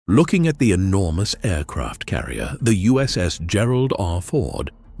Looking at the enormous aircraft carrier, the USS Gerald R. Ford,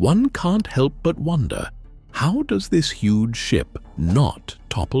 one can't help but wonder, how does this huge ship not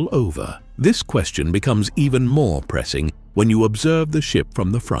topple over? This question becomes even more pressing when you observe the ship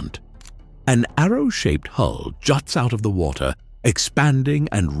from the front. An arrow-shaped hull juts out of the water, expanding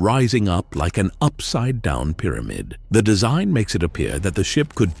and rising up like an upside-down pyramid. The design makes it appear that the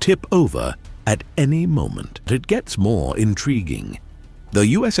ship could tip over at any moment. It gets more intriguing.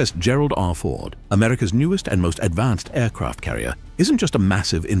 The USS Gerald R. Ford, America's newest and most advanced aircraft carrier, isn't just a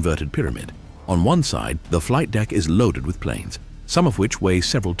massive inverted pyramid. On one side, the flight deck is loaded with planes, some of which weigh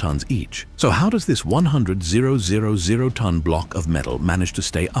several tons each. So how does this 100,000-ton block of metal manage to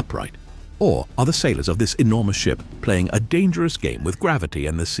stay upright? Or are the sailors of this enormous ship playing a dangerous game with gravity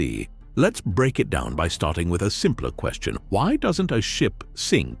and the sea? Let's break it down by starting with a simpler question. Why doesn't a ship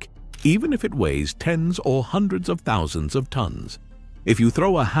sink, even if it weighs tens or hundreds of thousands of tons? If you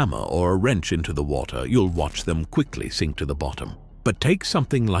throw a hammer or a wrench into the water, you'll watch them quickly sink to the bottom. But take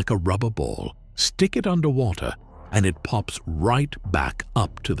something like a rubber ball, stick it underwater, and it pops right back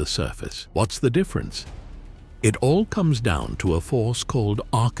up to the surface. What's the difference? It all comes down to a force called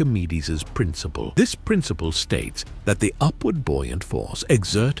Archimedes' Principle. This principle states that the upward buoyant force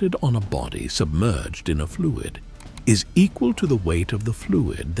exerted on a body submerged in a fluid is equal to the weight of the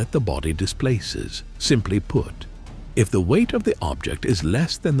fluid that the body displaces. Simply put, if the weight of the object is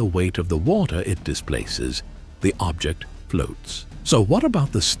less than the weight of the water it displaces, the object floats. So what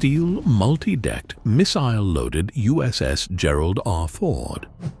about the steel, multi-decked, missile-loaded USS Gerald R. Ford?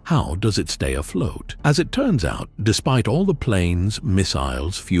 How does it stay afloat? As it turns out, despite all the planes,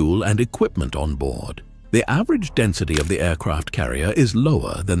 missiles, fuel, and equipment on board, the average density of the aircraft carrier is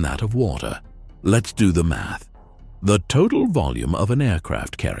lower than that of water. Let's do the math. The total volume of an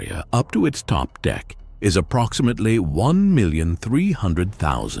aircraft carrier up to its top deck is approximately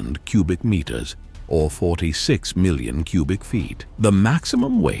 1,300,000 cubic meters, or 46 million cubic feet. The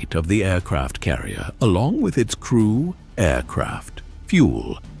maximum weight of the aircraft carrier, along with its crew, aircraft,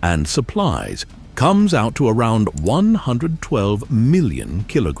 fuel, and supplies, comes out to around 112 million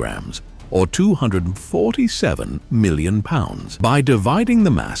kilograms, or 247 million pounds. By dividing the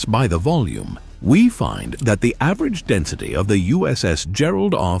mass by the volume, we find that the average density of the USS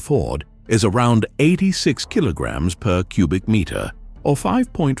Gerald R. Ford is around 86 kilograms per cubic meter, or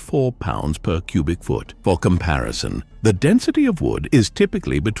 5.4 pounds per cubic foot. For comparison, the density of wood is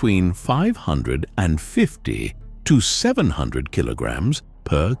typically between 550 to 700 kilograms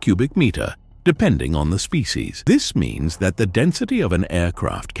per cubic meter, depending on the species. This means that the density of an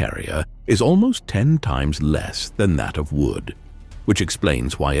aircraft carrier is almost 10 times less than that of wood, which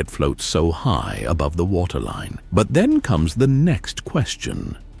explains why it floats so high above the waterline. But then comes the next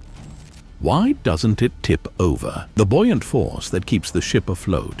question. Why doesn't it tip over? The buoyant force that keeps the ship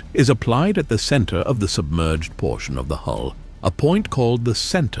afloat is applied at the center of the submerged portion of the hull, a point called the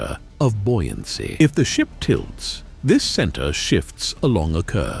center of buoyancy. If the ship tilts, this center shifts along a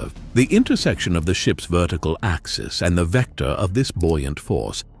curve. The intersection of the ship's vertical axis and the vector of this buoyant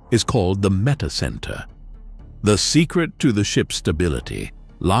force is called the metacenter. The secret to the ship's stability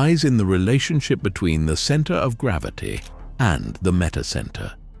lies in the relationship between the center of gravity and the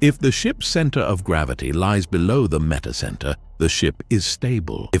metacenter. If the ship's center of gravity lies below the metacenter, the ship is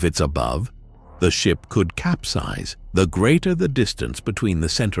stable. If it's above, the ship could capsize. The greater the distance between the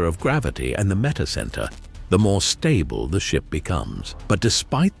center of gravity and the metacenter, the more stable the ship becomes. But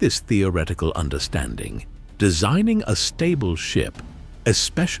despite this theoretical understanding, designing a stable ship,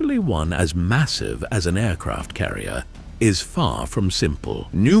 especially one as massive as an aircraft carrier, is far from simple.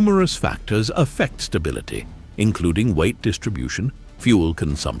 Numerous factors affect stability, including weight distribution, fuel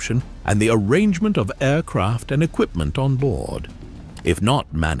consumption, and the arrangement of aircraft and equipment on board. If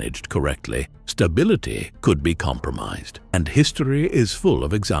not managed correctly, stability could be compromised. And history is full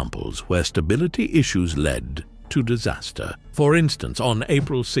of examples where stability issues led to disaster. For instance, on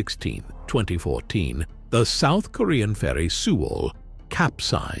April 16, 2014, the South Korean ferry Sewol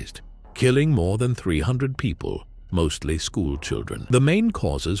capsized, killing more than 300 people, mostly school children. The main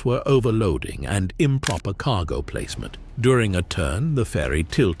causes were overloading and improper cargo placement. During a turn, the ferry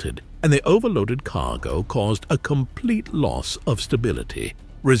tilted, and the overloaded cargo caused a complete loss of stability,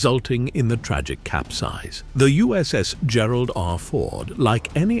 resulting in the tragic capsize. The USS Gerald R. Ford, like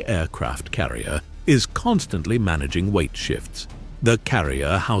any aircraft carrier, is constantly managing weight shifts. The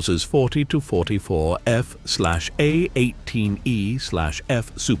carrier houses 40 to 44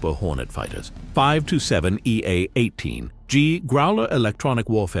 F/A-18E/F Super Hornet fighters, 5 to 7 EA-18G Growler electronic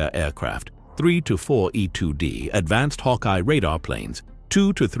warfare aircraft, 3 to 4 E-2D Advanced Hawkeye radar planes,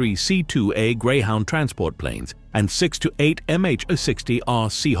 2 to 3 C-2A Greyhound transport planes, and 6 to 8 MH-60R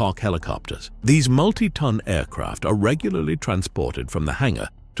Seahawk helicopters. These multi-ton aircraft are regularly transported from the hangar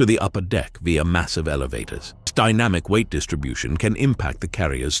to the upper deck via massive elevators. This dynamic weight distribution can impact the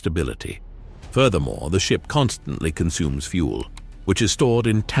carrier's stability. Furthermore, the ship constantly consumes fuel, which is stored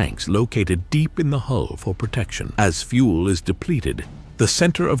in tanks located deep in the hull for protection. As fuel is depleted, the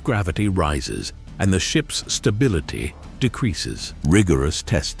center of gravity rises and the ship's stability decreases. Rigorous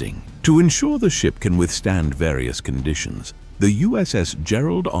testing. To ensure the ship can withstand various conditions, the USS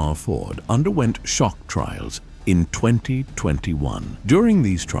Gerald R. Ford underwent shock trials in 2021. During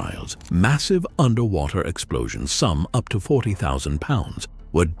these trials, massive underwater explosions, some up to 40,000 pounds,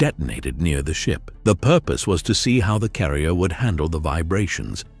 were detonated near the ship. The purpose was to see how the carrier would handle the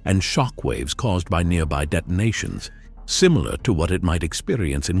vibrations and shock waves caused by nearby detonations, similar to what it might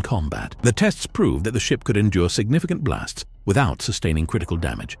experience in combat. The tests proved that the ship could endure significant blasts without sustaining critical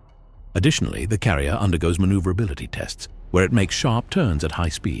damage. Additionally, the carrier undergoes maneuverability tests, where it makes sharp turns at high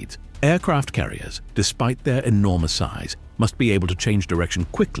speeds. Aircraft carriers, despite their enormous size, must be able to change direction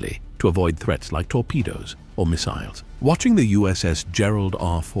quickly to avoid threats like torpedoes or missiles. Watching the USS Gerald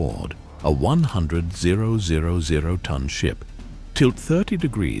R. Ford, a 100,000-ton ship, tilt 30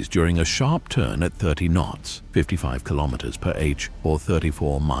 degrees during a sharp turn at 30 knots, 55 kilometers per h or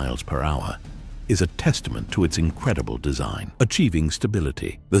 34 miles per hour, is a testament to its incredible design. Achieving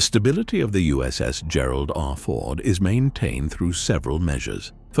stability. The stability of the USS Gerald R. Ford is maintained through several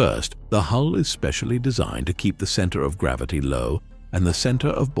measures. First, the hull is specially designed to keep the center of gravity low and the center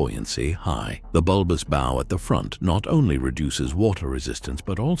of buoyancy high. The bulbous bow at the front not only reduces water resistance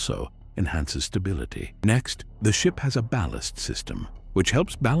but also enhances stability. Next, the ship has a ballast system, which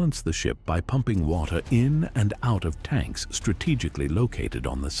helps balance the ship by pumping water in and out of tanks strategically located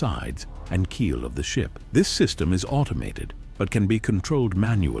on the sides and keel of the ship. This system is automated but can be controlled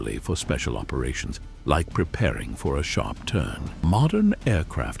manually for special operations, like preparing for a sharp turn. Modern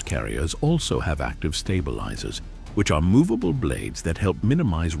aircraft carriers also have active stabilizers, which are movable blades that help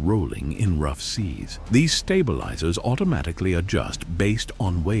minimize rolling in rough seas. These stabilizers automatically adjust based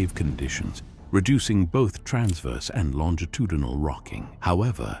on wave conditions, reducing both transverse and longitudinal rocking.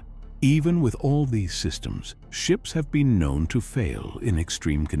 However, even with all these systems, ships have been known to fail in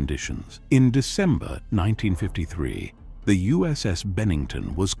extreme conditions. In December 1953, the USS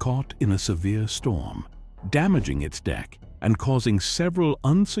Bennington was caught in a severe storm, damaging its deck and causing several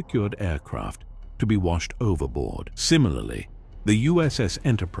unsecured aircraft to be washed overboard. Similarly, the USS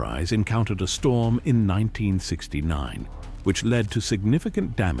Enterprise encountered a storm in 1969, which led to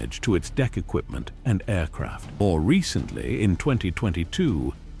significant damage to its deck equipment and aircraft. More recently, in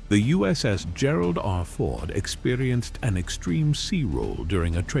 2022, the USS Gerald R. Ford experienced an extreme sea roll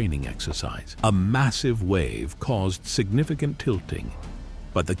during a training exercise. A massive wave caused significant tilting,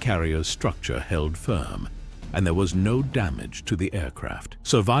 but the carrier's structure held firm, and there was no damage to the aircraft.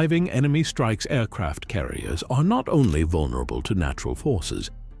 Surviving enemy strikes aircraft carriers are not only vulnerable to natural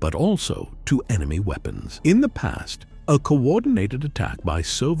forces, but also to enemy weapons. In the past, a coordinated attack by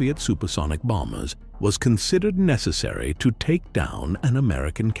Soviet supersonic bombers was considered necessary to take down an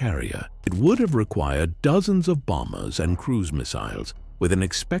American carrier. It would have required dozens of bombers and cruise missiles, with an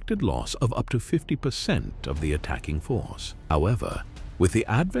expected loss of up to 50% of the attacking force. However, with the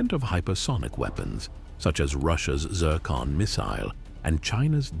advent of hypersonic weapons, such as Russia's Zircon missile and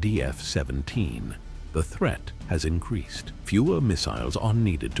China's DF-17, the threat has increased. Fewer missiles are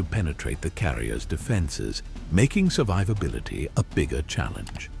needed to penetrate the carrier's defenses, making survivability a bigger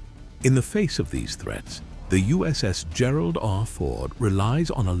challenge. In the face of these threats, the USS Gerald R. Ford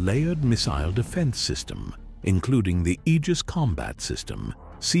relies on a layered missile defense system, including the Aegis Combat System,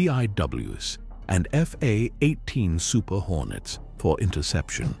 CIWS, and FA-18 Super Hornets for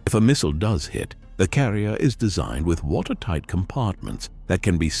interception. If a missile does hit, the carrier is designed with watertight compartments that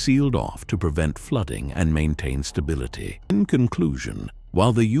can be sealed off to prevent flooding and maintain stability. In conclusion,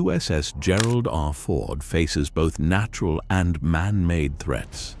 while the USS Gerald R. Ford faces both natural and man-made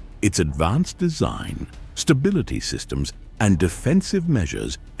threats, its advanced design, stability systems, and defensive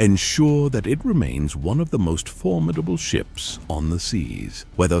measures ensure that it remains one of the most formidable ships on the seas.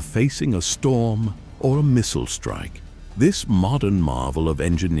 Whether facing a storm or a missile strike, this modern marvel of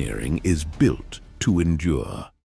engineering is built to endure.